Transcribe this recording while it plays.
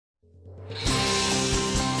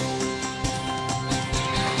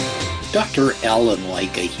Dr. Alan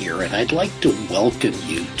Lycka here, and I'd like to welcome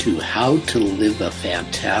you to How to Live a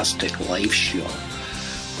Fantastic Life show,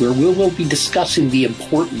 where we will be discussing the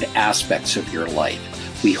important aspects of your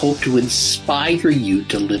life. We hope to inspire you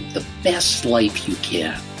to live the best life you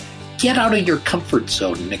can. Get out of your comfort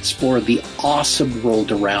zone and explore the awesome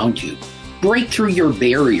world around you. Break through your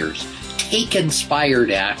barriers. Take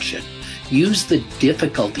inspired action. Use the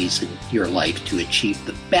difficulties in your life to achieve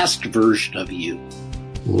the best version of you.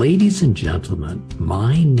 Ladies and gentlemen,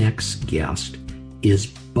 my next guest is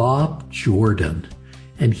Bob Jordan,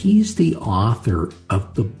 and he's the author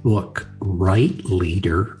of the book, Right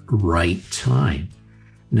Leader, Right Time.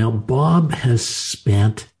 Now, Bob has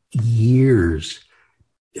spent years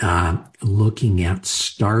looking at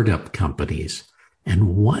startup companies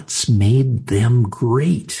and what's made them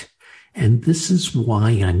great. And this is why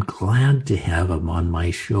I'm glad to have him on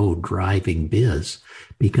my show, Driving Biz,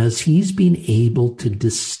 because he's been able to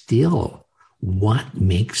distill what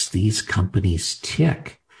makes these companies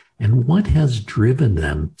tick and what has driven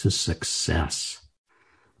them to success.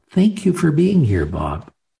 Thank you for being here,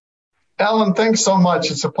 Bob. Alan, thanks so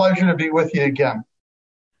much. It's a pleasure to be with you again.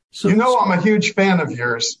 So, I'm a huge fan of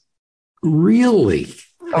yours. Really?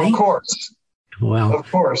 Of course. Well,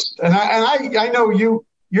 of course. And I know you're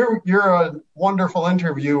a wonderful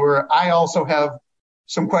interviewer. I also have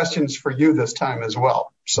some questions for you this time as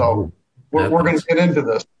well. So we're going to get into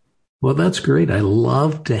this. Well, that's great. I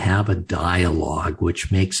love to have a dialogue,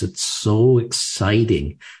 which makes it so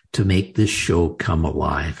exciting to make this show come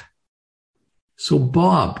alive. So,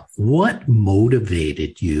 Bob, what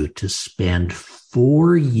motivated you to spend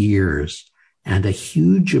 4 years and a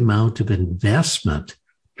huge amount of investment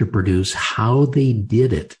to produce How They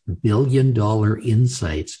Did It, $1 billion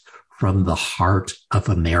insights from the heart of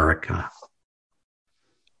America?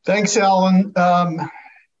 Thanks, Alan.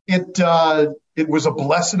 It was a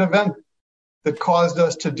blessed event that caused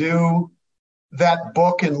us to do that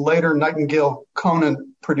book, and later Nightingale Conant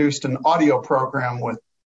produced an audio program with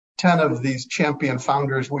 10 of these champion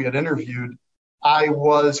founders we had interviewed. I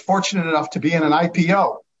was fortunate enough to be in an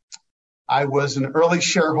IPO. I was an early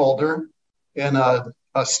shareholder in a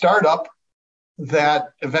startup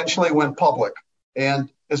that eventually went public.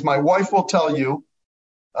 And as my wife will tell you,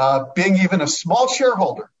 being even a small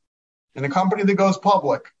shareholder in a company that goes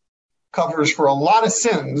public covers for a lot of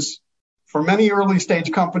sins for many early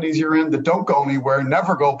stage companies you're in that don't go anywhere,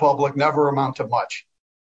 never go public, never amount to much.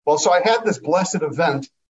 Well, so I had this blessed event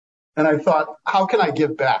and I thought, how can I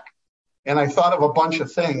give back? And I thought of a bunch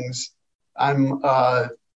of things. I've been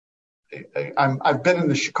in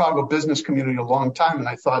the Chicago business community a long time, and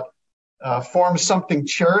I thought, form something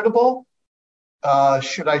charitable.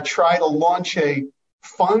 Should I try to launch a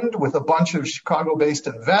fund with a bunch of Chicago-based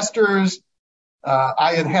investors?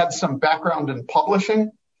 I had some background in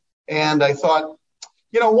publishing, and I thought,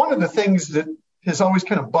 one of the things that has always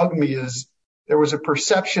kind of bugged me is there was a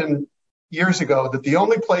perception years ago that the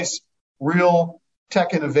only place real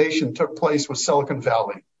tech innovation took place was Silicon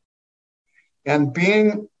Valley. And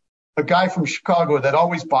being a guy from Chicago, that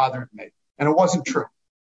always bothered me, and it wasn't true.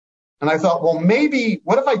 And I thought, well, maybe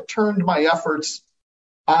what if I turned my efforts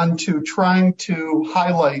onto trying to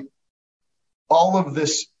highlight all of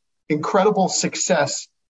this incredible success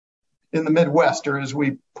in the Midwest, or as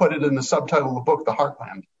we put it in the subtitle of the book, the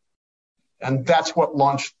Heartland. And that's what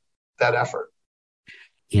launched that effort.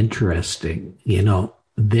 Interesting.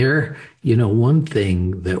 One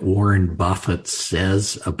thing that Warren Buffett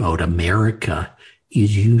says about America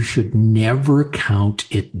is you should never count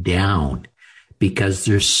it down, because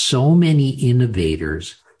there's so many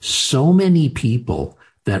innovators, so many people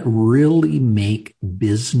that really make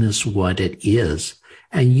business what it is.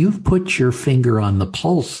 And you've put your finger on the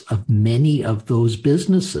pulse of many of those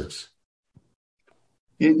businesses.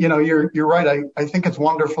 You're right. I think it's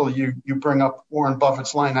wonderful you bring up Warren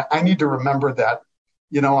Buffett's line. I need to remember that,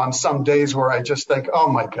 on some days where I just think, oh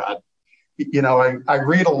my God, I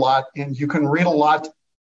read a lot, and you can read a lot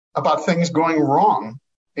about things going wrong.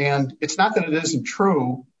 And it's not that it isn't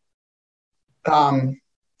true.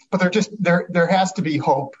 But there has to be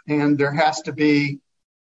hope, and there has to be,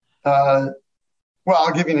 I'll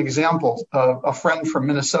give you an example. A friend from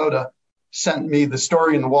Minnesota sent me the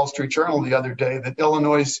story in the Wall Street Journal the other day that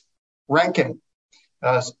Illinois' ranking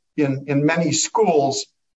in many schools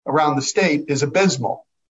around the state is abysmal.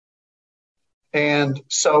 And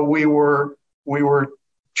so we were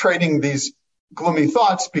trading these gloomy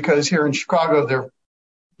thoughts, because here in Chicago, there have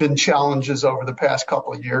been challenges over the past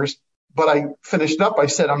couple of years. But I finished up, I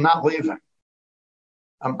said, I'm not leaving.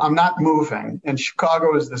 I'm not moving. And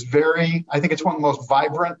Chicago is I think it's one of the most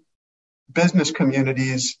vibrant business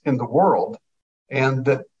communities in the world. And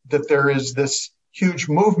that that there is this huge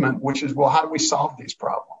movement, which is, well, how do we solve these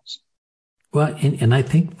problems? Well, and I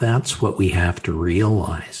think that's what we have to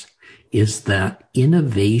realize is that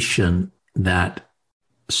innovation that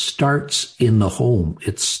starts in the home,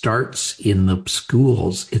 it starts in the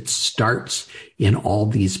schools, it starts in all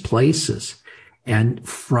these places. And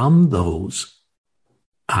from those,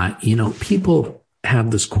 people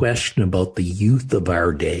have this question about the youth of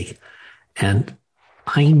our day. And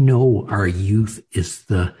I know our youth is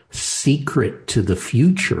the secret to the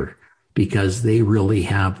future because they really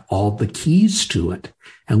have all the keys to it.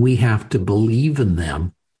 And we have to believe in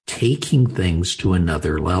them taking things to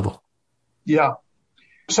another level. Yeah.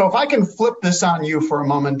 So if I can flip this on you for a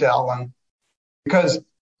moment, Alan, because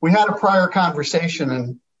we had a prior conversation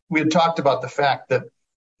and we had talked about the fact that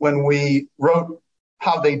when we wrote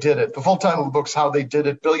How They Did It, the full title of the book's How They Did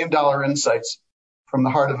It, $1 Billion Insights from the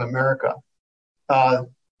Heart of America.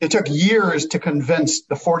 It took years to convince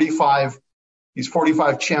these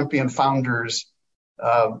 45 champion founders,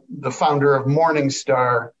 the founder of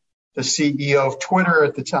Morningstar, the CEO of Twitter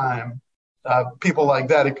at the time, people like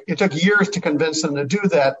that. It took years to convince them to do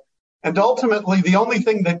that. And ultimately, the only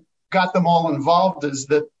thing that got them all involved is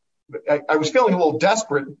that I was feeling a little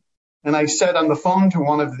desperate. And I said on the phone to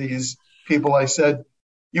one of these people, I said,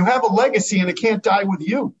 you have a legacy and it can't die with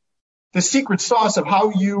you. The secret sauce of how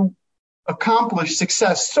you accomplish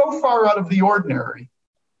success so far out of the ordinary,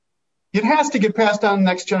 it has to get passed on to the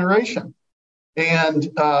next generation. And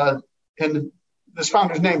this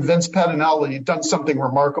founder's name, Vince Pedinelli, had done something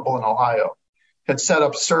remarkable in Ohio, had set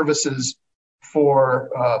up services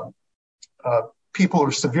for people who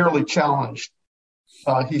are severely challenged.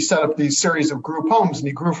 He set up these series of group homes, and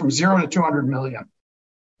he grew from 0 to 200 million.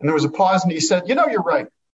 And there was a pause, and he said, you're right.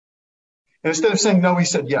 And instead of saying no, he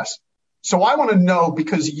said yes. So I want to know,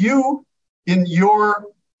 because you, in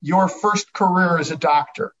your first career as a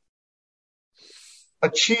doctor,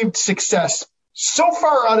 achieved success so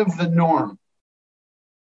far out of the norm,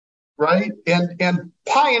 right? And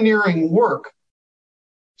pioneering work.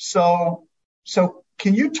 So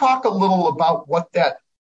can you talk a little about what that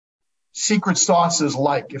secret sauce is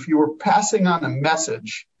like? If you were passing on a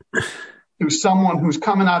message to someone who's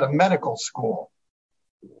coming out of medical school,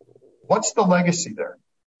 what's the legacy there?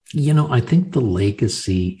 I think the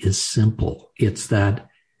legacy is simple. It's that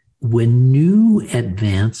when new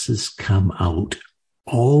advances come out,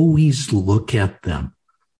 always look at them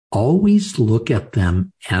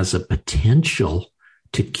as a potential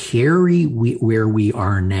to carry where we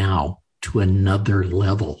are now to another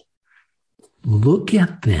level. Look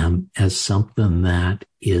at them as something that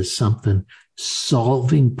is something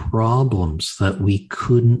solving problems that we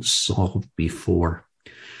couldn't solve before.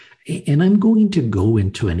 And I'm going to go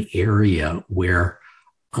into an area where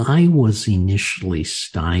I was initially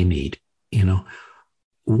stymied.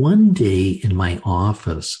 One day in my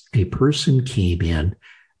office, a person came in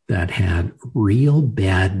that had real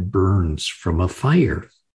bad burns from a fire.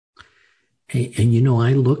 And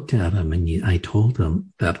I looked at him and I told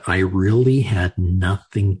him that I really had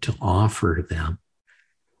nothing to offer them.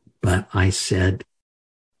 But I said,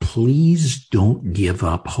 please don't give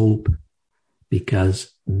up hope,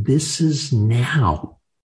 because this is now,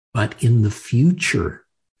 but in the future,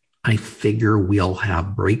 I figure we'll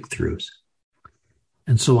have breakthroughs.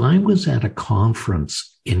 And so I was at a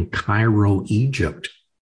conference in Cairo, Egypt,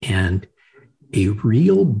 and a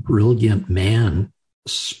real brilliant man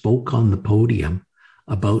spoke on the podium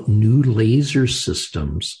about new laser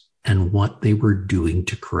systems and what they were doing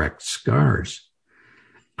to correct scars.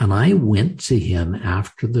 And I went to him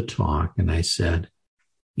after the talk and I said,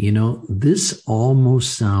 this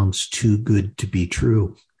almost sounds too good to be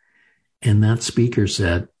true. And that speaker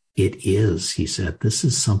said, it is. He said, this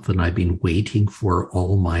is something I've been waiting for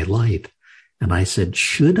all my life. And I said,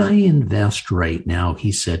 should I invest right now?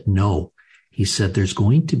 He said, no. He said, there's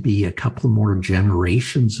going to be a couple more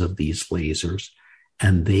generations of these lasers,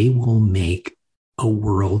 and they will make a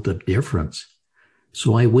world of difference.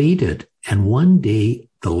 So I waited. And one day,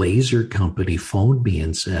 the laser company phoned me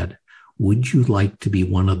and said, would you like to be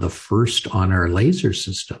one of the first on our laser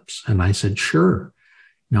systems? And I said, sure.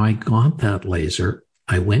 Now I got that laser.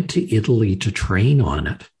 I went to Italy to train on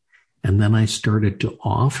it. And then I started to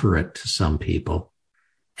offer it to some people.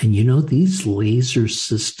 And these laser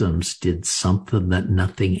systems did something that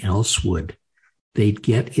nothing else would. They'd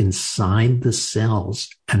get inside the cells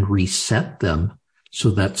and reset them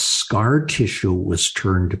so that scar tissue was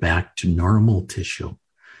turned back to normal tissue.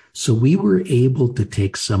 So we were able to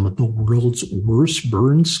take some of the world's worst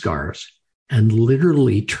burn scars and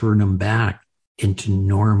literally turn them back into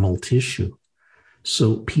normal tissue.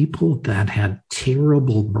 So people that had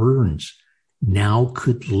terrible burns now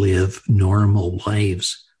could live normal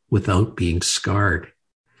lives without being scarred.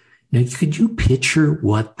 Now, could you picture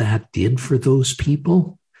what that did for those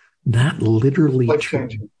people? That literally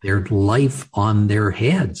turned their life on their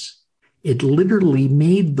heads. It literally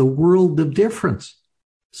made the world of difference.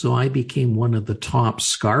 So I became one of the top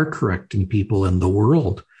scar correcting people in the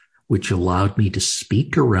world, which allowed me to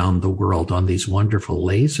speak around the world on these wonderful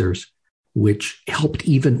lasers, which helped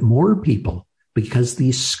even more people, because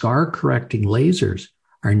these scar correcting lasers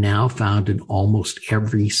are now found in almost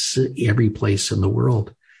every place in the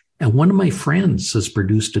world. And one of my friends has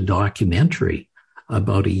produced a documentary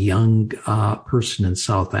about a young person in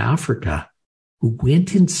South Africa who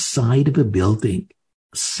went inside of a building,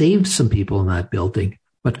 saved some people in that building,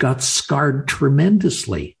 but got scarred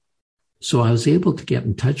tremendously. So I was able to get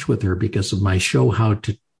in touch with her because of my show, How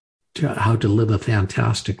to Live a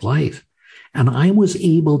Fantastic Life. And I was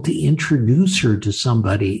able to introduce her to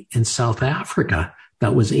somebody in South Africa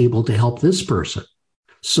that was able to help this person.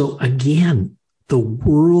 So again, the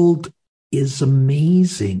world is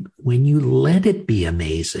amazing when you let it be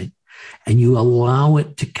amazing and you allow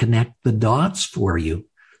it to connect the dots for you,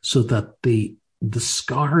 so that the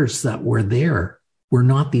scars that were there were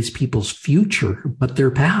not these people's future, but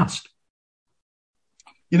their past.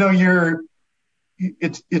 You know,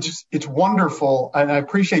 it's wonderful. And I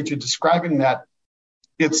appreciate you describing that.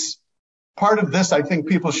 It's part of this, I think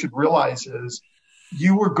people should realize, is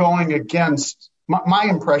you were going against my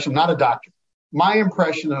impression, not a doctor. My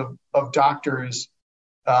impression of doctors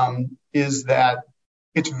is that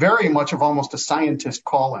it's very much of almost a scientist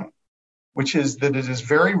calling, which is that it is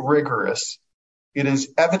very rigorous. It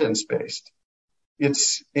is evidence-based.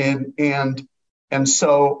 And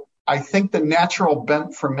so I think the natural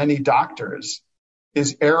bent for many doctors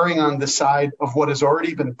is erring on the side of what has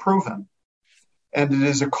already been proven. And it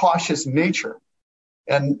is a cautious nature.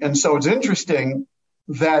 And so it's interesting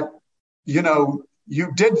that, you know,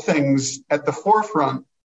 you did things at the forefront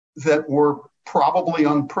that were probably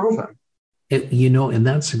unproven. And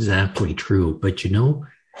that's exactly true. But,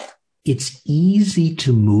 it's easy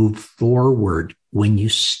to move forward when you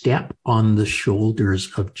step on the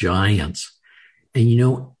shoulders of giants.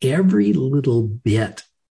 And, every little bit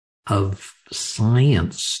of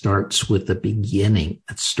science starts with the beginning.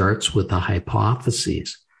 It starts with a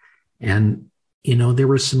hypothesis. And, there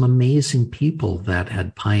were some amazing people that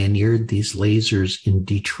had pioneered these lasers in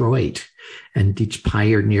Detroit and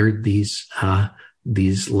pioneered these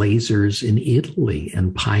lasers in Italy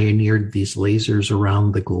and pioneered these lasers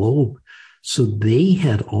around the globe. So they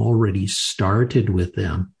had already started with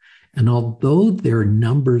them. And although their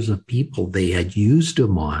numbers of people they had used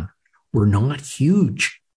them on were not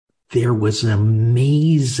huge, there was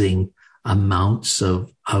amazing amounts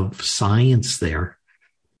of science there.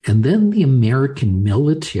 And then the American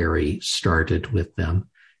military started with them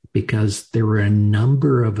because there were a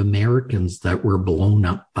number of Americans that were blown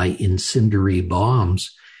up by incendiary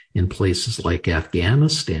bombs in places like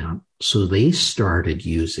Afghanistan. So they started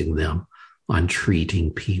using them on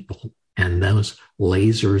treating people. And those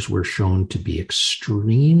lasers were shown to be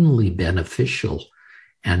extremely beneficial.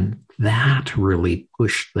 And that really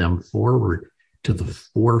pushed them forward to the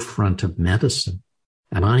forefront of medicine.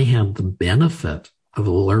 And I had the benefit of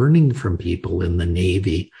learning from people in the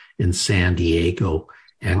Navy in San Diego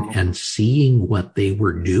and seeing what they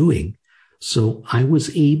were doing. So I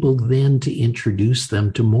was able then to introduce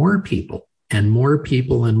them to more people and more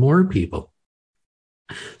people and more people.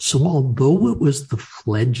 So although it was the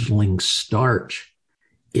fledgling start,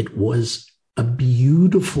 it was a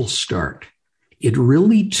beautiful start. It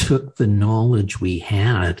really took the knowledge we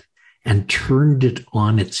had and turned it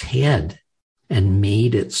on its head and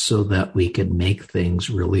made it so that we could make things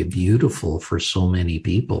really beautiful for so many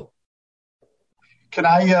people. Can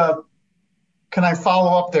I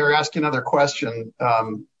follow up there, ask you another question?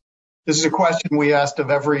 This is a question we asked of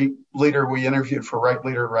every leader we interviewed for Right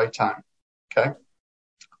Leader, Right Time. Okay.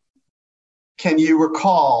 Can you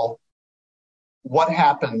recall what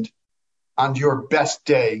happened on your best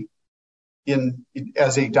day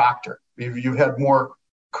as a doctor? You've had more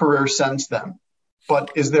career since then,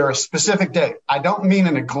 but is there a specific day? I don't mean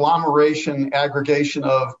an agglomeration, aggregation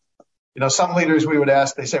of, some leaders we would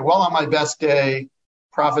ask, they say, well, on my best day,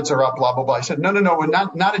 profits are up, blah, blah, blah. I said, no,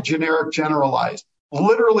 not a generic generalized.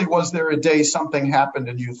 Literally, was there a day something happened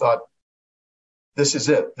and you thought, this is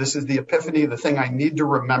it. This is the epiphany, the thing I need to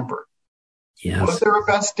remember. Yes. Was there a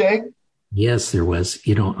best day? Yes, there was.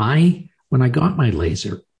 When I got my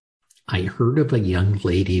laser, I heard of a young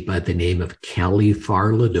lady by the name of Kelly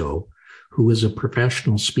Farladoe, who was a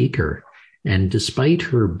professional speaker. And despite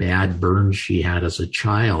her bad burns she had as a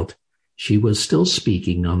child, she was still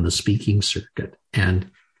speaking on the speaking circuit.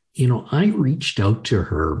 And, I reached out to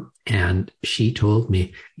her and she told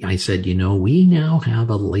me, I said, we now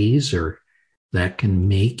have a laser that can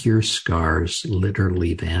make your scars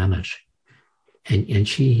literally vanish. And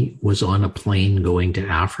she was on a plane going to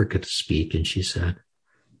Africa to speak. And she said,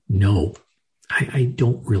 no, I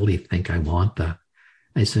don't really think I want that.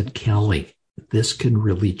 I said, Kelly, this can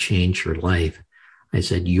really change your life. I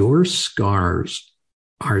said, your scars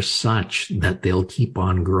are such that they'll keep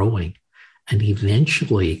on growing and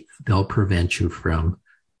eventually they'll prevent you from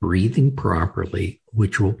breathing properly,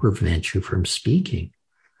 which will prevent you from speaking.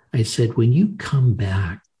 I said, when you come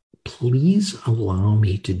back, please allow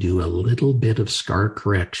me to do a little bit of scar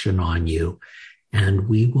correction on you, and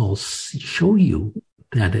we will show you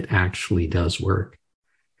that it actually does work.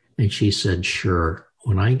 And she said, sure,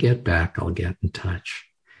 when I get back, I'll get in touch.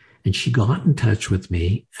 And she got in touch with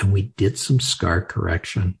me and we did some scar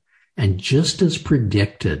correction. And just as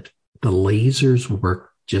predicted, the lasers worked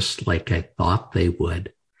just like I thought they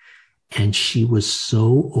would. And she was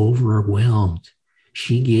so overwhelmed.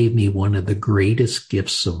 She gave me one of the greatest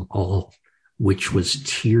gifts of all, which was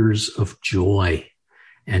tears of joy.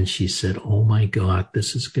 And she said, oh my God,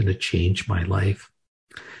 this is going to change my life.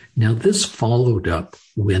 Now, this followed up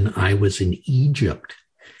when I was in Egypt.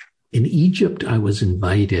 In Egypt, I was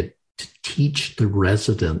invited to teach the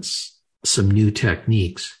residents some new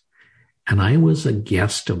techniques. And I was a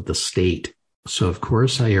guest of the state. So, of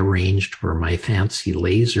course, I arranged for my fancy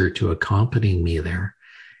laser to accompany me there.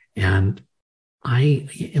 And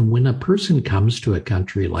when a person comes to a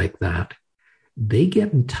country like that, they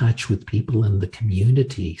get in touch with people in the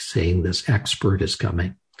community saying this expert is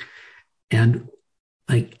coming. And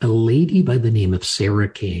like a lady by the name of Sarah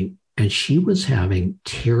came, and she was having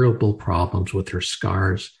terrible problems with her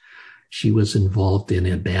scars. She was involved in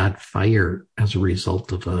a bad fire as a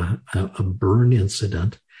result of a burn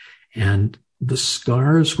incident. And the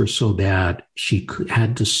scars were so bad, she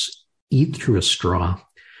had to eat through a straw.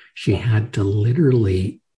 She had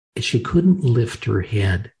to she couldn't lift her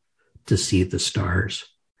head to see the stars.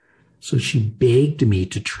 So she begged me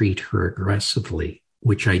to treat her aggressively,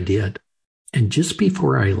 which I did. And just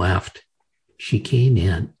before I left, she came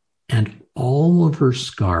in and all of her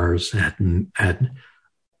scars had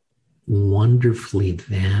wonderfully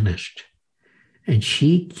vanished. And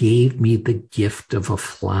she gave me the gift of a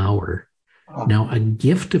flower. Oh. Now, a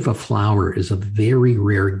gift of a flower is a very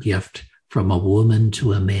rare gift from a woman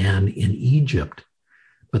to a man in Egypt.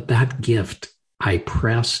 But that gift I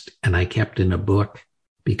pressed and I kept in a book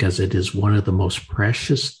because it is one of the most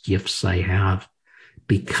precious gifts I have,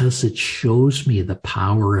 because it shows me the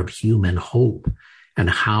power of human hope and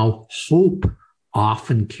how hope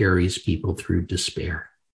often carries people through despair.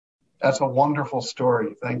 That's a wonderful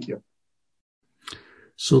story. Thank you.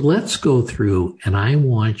 So let's go through, and I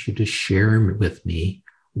want you to share with me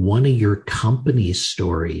one of your company's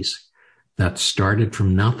stories that started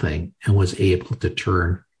from nothing and was able to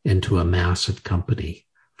turn into a massive company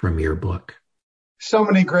from your book. So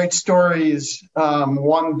many great stories.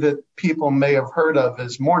 One that people may have heard of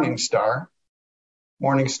is Morningstar.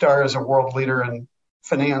 Morningstar is a world leader in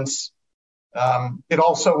finance. It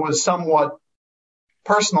also was somewhat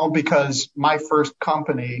personal because my first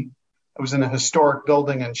company, I was in a historic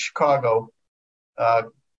building in Chicago.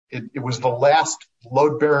 It was the last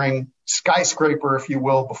load-bearing skyscraper, if you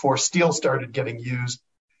will, before steel started getting used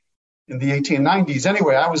in the 1890s.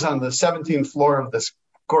 Anyway, I was on the 17th floor of this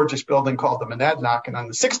gorgeous building called the Monadnock. And on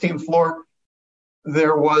the 16th floor,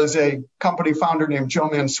 there was a company founder named Joe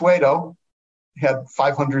Mansueto. He had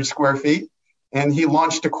 500 square feet. And he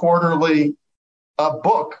launched a quarterly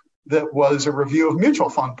book that was a review of mutual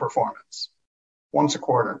fund performance once a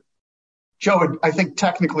quarter. Joe had, I think,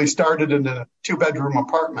 technically started in a 2-bedroom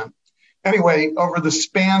apartment. Anyway, over the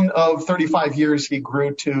span of 35 years, he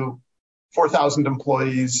grew to 4,000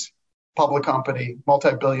 employees, public company,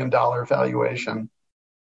 multi-billion-dollar valuation.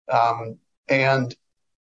 And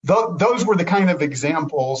those were the kind of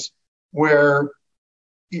examples where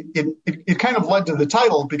it kind of led to the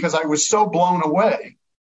title, because I was so blown away,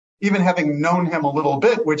 even having known him a little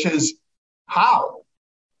bit, which is how.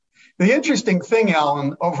 The interesting thing,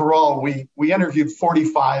 Alan, overall, we interviewed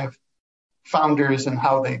 45 founders and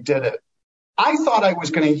how they did it. I thought I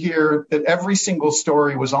was going to hear that every single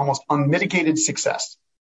story was almost unmitigated success,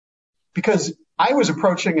 because I was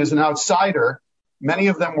approaching as an outsider. Many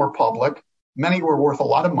of them were public. Many were worth a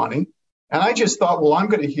lot of money. And I just thought, well, I'm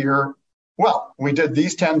going to hear, well, we did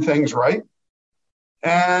these 10 things right.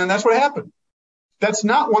 And that's what happened. That's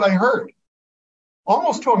not what I heard.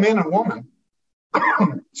 Almost to a man and woman.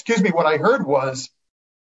 Excuse me. What I heard was,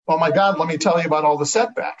 oh my God, let me tell you about all the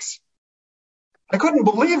setbacks. I couldn't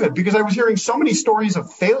believe it because I was hearing so many stories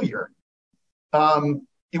of failure.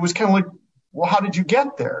 It was kind of like, well, how did you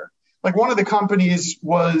get there? Like one of the companies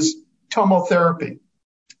was TomoTherapy.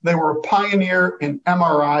 They were a pioneer in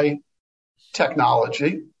MRI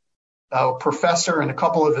technology. A professor and a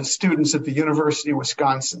couple of his students at the University of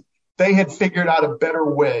Wisconsin, they had figured out a better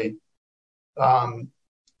way to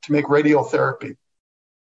make radiotherapy.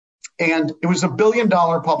 And it was $1 billion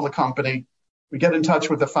public company. We get in touch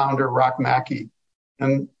with the founder, Rock Mackey.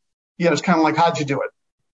 And it's kind of like, how'd you do it?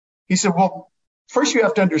 He said, well, first you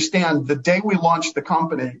have to understand the day we launched the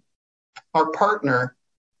company, our partner,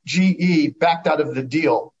 GE, backed out of the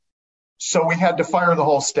deal. So we had to fire the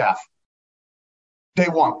whole staff. Day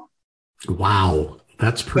one. Wow.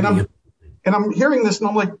 That's pretty. And I'm hearing this and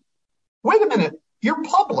I'm like, wait a minute, you're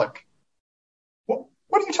public.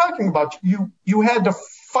 What are you talking about? You had to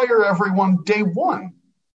fire everyone day one.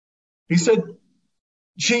 He said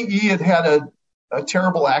GE had a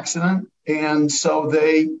terrible accident. And so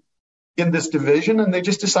they, in this division, and they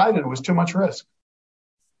just decided it was too much risk.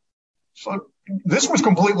 So this was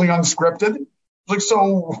completely unscripted. Like,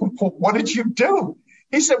 so what did you do?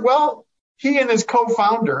 He said, well, he and his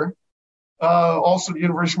co-founder, also the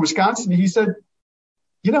University of Wisconsin, he said,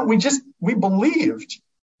 we believed.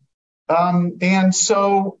 And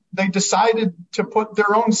so they decided to put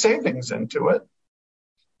their own savings into it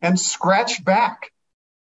and scratch back,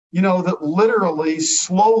 that literally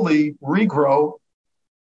slowly regrow,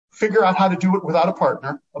 figure out how to do it without a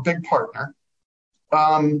partner, a big partner.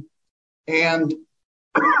 And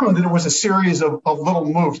there was a series of little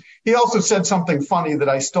moves. He also said something funny that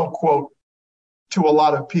I still quote to a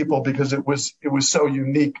lot of people because it was so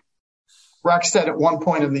unique. Rock said at one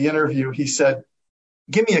point in the interview, he said,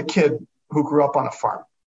 give me a kid who grew up on a farm.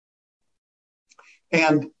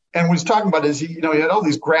 And what he's talking about is, he had all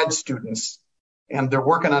these grad students and they're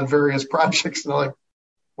working on various projects. And they're like,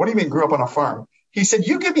 what do you mean grew up on a farm? He said,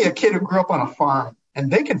 you give me a kid who grew up on a farm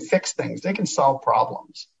and they can fix things. They can solve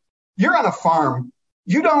problems. You're on a farm.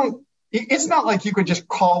 It's not like you could just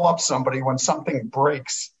call up somebody when something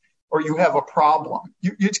breaks or you have a problem.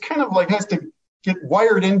 It's kind of like has to get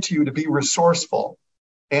wired into you to be resourceful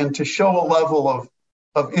and to show a level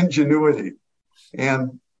of ingenuity.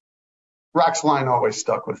 And Rock's line always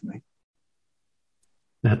stuck with me.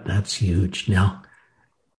 That's huge. Now,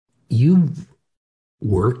 you've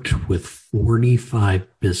worked with 45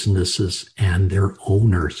 businesses and their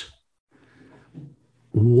owners.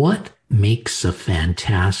 What makes a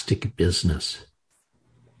fantastic business?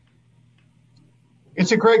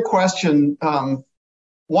 It's a great question.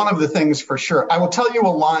 One of the things for sure, I will tell you a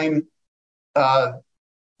line that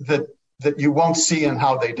you won't see in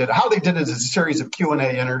how they did it. How they did it is a series of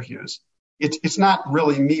Q&A interviews. It's not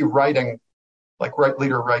really me writing like right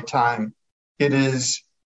leader, right time. It's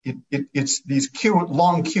these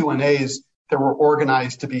long Q&As that were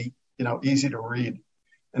organized to be, easy to read.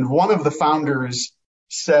 And one of the founders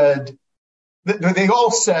said, they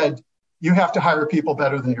all said, you have to hire people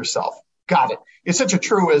better than yourself. Got it. It's such a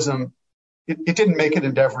truism. It didn't make it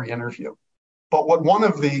into every interview. But what one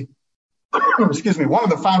of the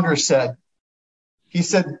founders said, he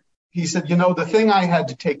said, the thing I had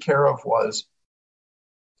to take care of was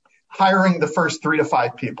hiring the first 3 to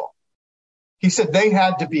 5 people. He said they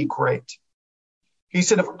had to be great. He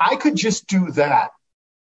said, if I could just do that,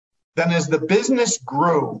 then as the business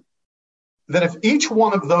grew, that if each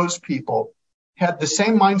one of those people had the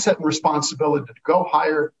same mindset and responsibility to go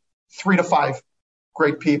hire 3 to 5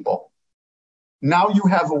 great people, now you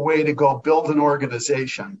have a way to go build an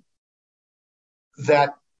organization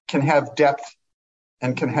that can have depth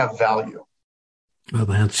and can have value. Well,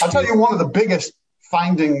 I'll tell you one of the biggest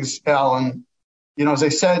findings, Alan. As I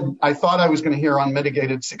said, I thought I was going to hear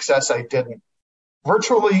unmitigated success. I didn't.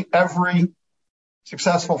 Virtually every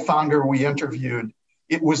successful founder we interviewed,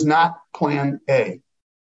 it was not plan A.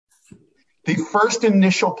 The first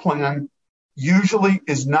initial plan usually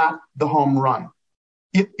is not the home run.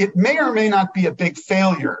 It may or may not be a big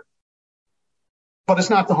failure, but it's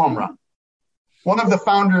not the home run. One of the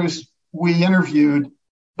founders we interviewed,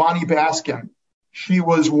 Bonnie Baskin, she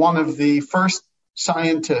was one of the first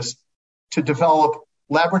scientists to develop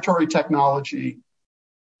laboratory technology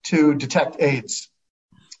to detect AIDS.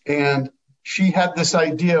 And she had this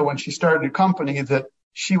idea when she started a company that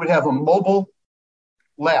she would have a mobile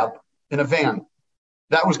lab in a van.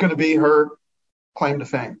 That was going to be her claim to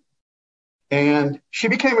fame. And she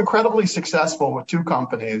became incredibly successful with 2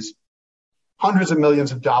 companies, hundreds of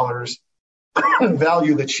millions of dollars in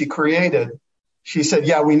value that she created. She said,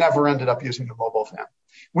 yeah, we never ended up using the mobile van.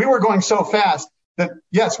 We were going so fast that,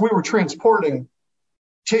 yes, we were transporting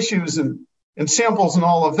tissues and samples and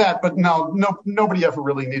all of that. But nobody ever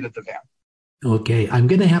really needed the van. Okay, I'm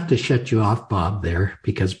going to have to shut you off, Bob, there,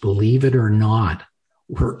 because believe it or not,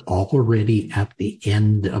 we're already at the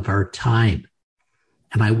end of our time.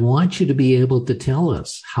 And I want you to be able to tell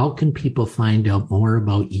us, how can people find out more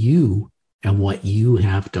about you and what you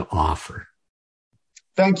have to offer?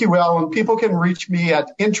 Thank you, Alan. People can reach me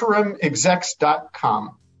at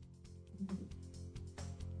interimexecs.com.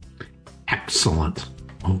 Excellent.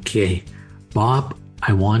 Okay. Bob,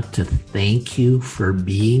 I want to thank you for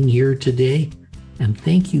being here today. And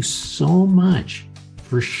thank you so much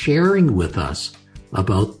for sharing with us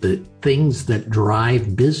about the things that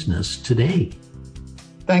drive business today.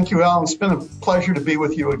 Thank you, Alan. It's been a pleasure to be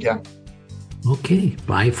with you again. Okay,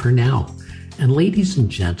 bye for now. And ladies and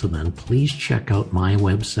gentlemen, please check out my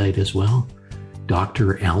website as well,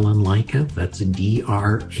 Dr. Alan Lycka. That's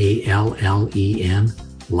Drallen,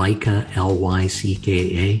 Lycka,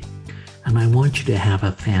 Lycka. And I want you to have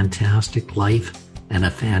a fantastic life and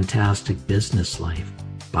a fantastic business life.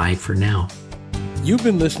 Bye for now. You've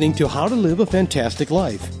been listening to How to Live a Fantastic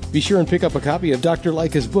Life. Be sure and pick up a copy of Dr.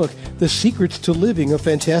 Lycka's book, The Secrets to Living a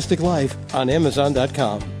Fantastic Life, on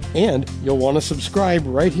Amazon.com. And you'll want to subscribe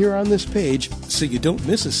right here on this page so you don't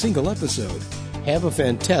miss a single episode. Have a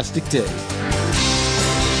fantastic day.